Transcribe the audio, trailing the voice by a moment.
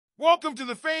Welcome to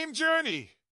the fame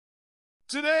journey.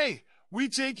 Today, we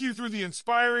take you through the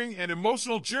inspiring and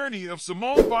emotional journey of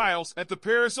Simone Biles at the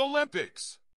Paris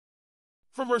Olympics.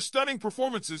 From her stunning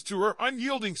performances to her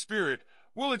unyielding spirit,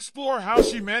 we'll explore how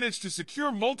she managed to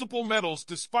secure multiple medals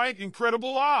despite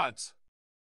incredible odds.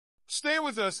 Stay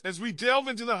with us as we delve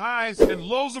into the highs and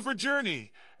lows of her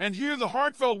journey and hear the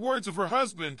heartfelt words of her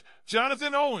husband,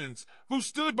 Jonathan Owens, who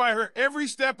stood by her every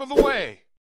step of the way.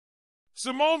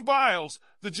 Simone Biles,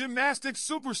 the gymnastics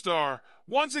superstar,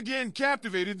 once again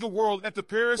captivated the world at the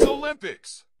Paris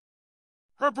Olympics.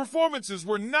 Her performances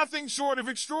were nothing short of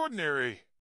extraordinary.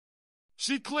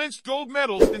 She clinched gold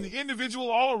medals in the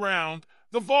individual all-around,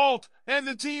 the vault, and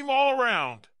the team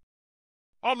all-around.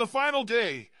 On the final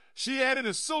day, she added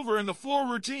a silver in the floor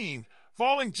routine,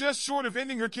 falling just short of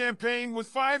ending her campaign with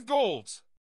 5 golds.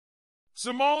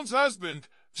 Simone's husband,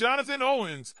 Jonathan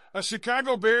Owens, a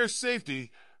Chicago Bears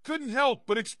safety, couldn't help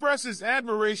but express his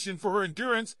admiration for her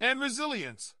endurance and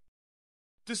resilience.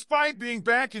 Despite being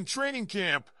back in training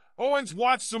camp, Owens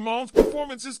watched Simone's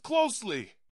performances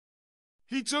closely.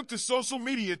 He took to social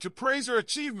media to praise her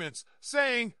achievements,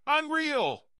 saying,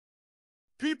 "Unreal.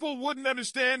 People wouldn't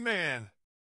understand, man.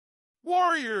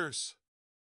 Warriors."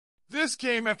 This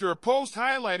came after a post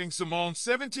highlighting Simone's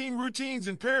 17 routines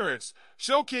in Paris,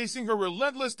 showcasing her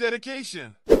relentless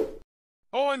dedication.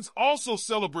 Owens also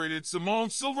celebrated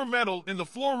Simone's silver medal in the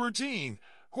floor routine,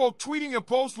 quote, tweeting a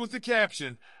post with the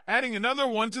caption, "Adding another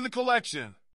one to the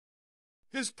collection."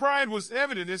 His pride was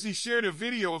evident as he shared a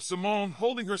video of Simone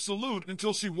holding her salute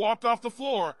until she walked off the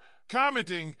floor,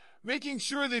 commenting, "Making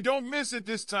sure they don't miss it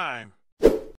this time."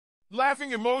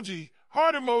 Laughing emoji,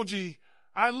 heart emoji,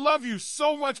 "I love you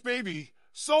so much, baby,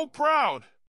 so proud."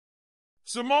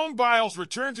 Simone Biles'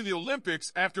 return to the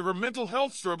Olympics after her mental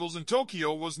health struggles in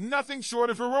Tokyo was nothing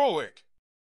short of heroic.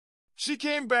 She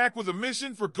came back with a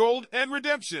mission for gold and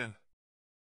redemption.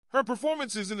 Her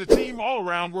performances in the team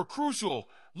all-around were crucial,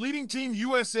 leading Team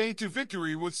USA to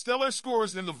victory with stellar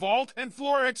scores in the vault and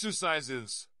floor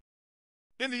exercises.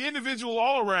 In the individual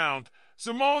all-around,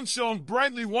 Simone shone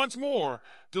brightly once more,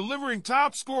 delivering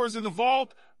top scores in the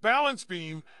vault, balance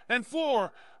beam, and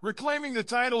floor, reclaiming the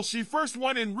title she first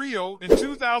won in Rio in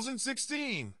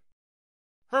 2016.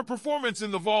 Her performance in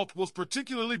the vault was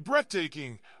particularly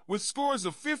breathtaking, with scores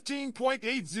of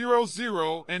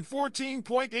 15.800 and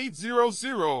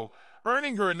 14.800,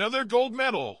 earning her another gold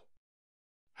medal.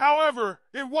 However,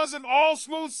 it wasn't all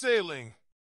smooth sailing.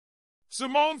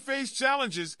 Simone faced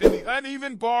challenges in the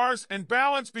uneven bars and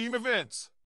balance beam events.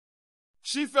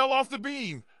 She fell off the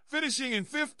beam, finishing in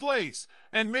 5th place,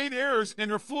 and made errors in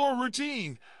her floor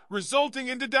routine, resulting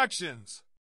in deductions.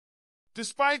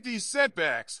 Despite these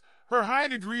setbacks, her high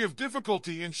degree of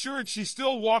difficulty ensured she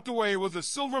still walked away with a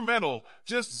silver medal,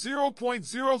 just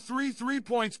 0.033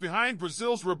 points behind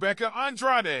Brazil's Rebecca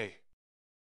Andrade.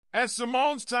 As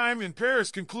Simone's time in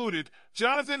Paris concluded,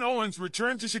 Jonathan Owens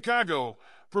returned to Chicago,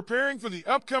 preparing for the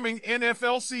upcoming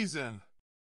NFL season.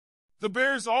 The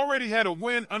Bears already had a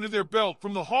win under their belt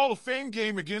from the Hall of Fame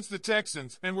game against the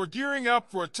Texans and were gearing up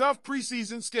for a tough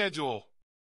preseason schedule.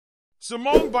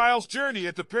 Simone Biles' journey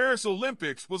at the Paris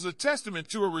Olympics was a testament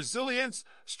to her resilience,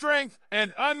 strength,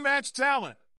 and unmatched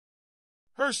talent.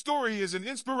 Her story is an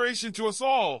inspiration to us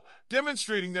all,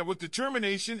 demonstrating that with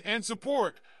determination and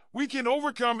support, we can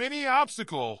overcome any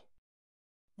obstacle.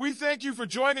 We thank you for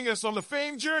joining us on the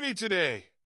fame journey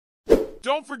today.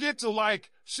 Don't forget to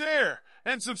like, share,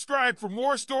 and subscribe for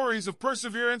more stories of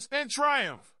perseverance and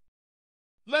triumph.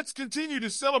 Let's continue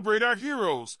to celebrate our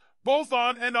heroes, both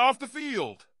on and off the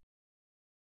field.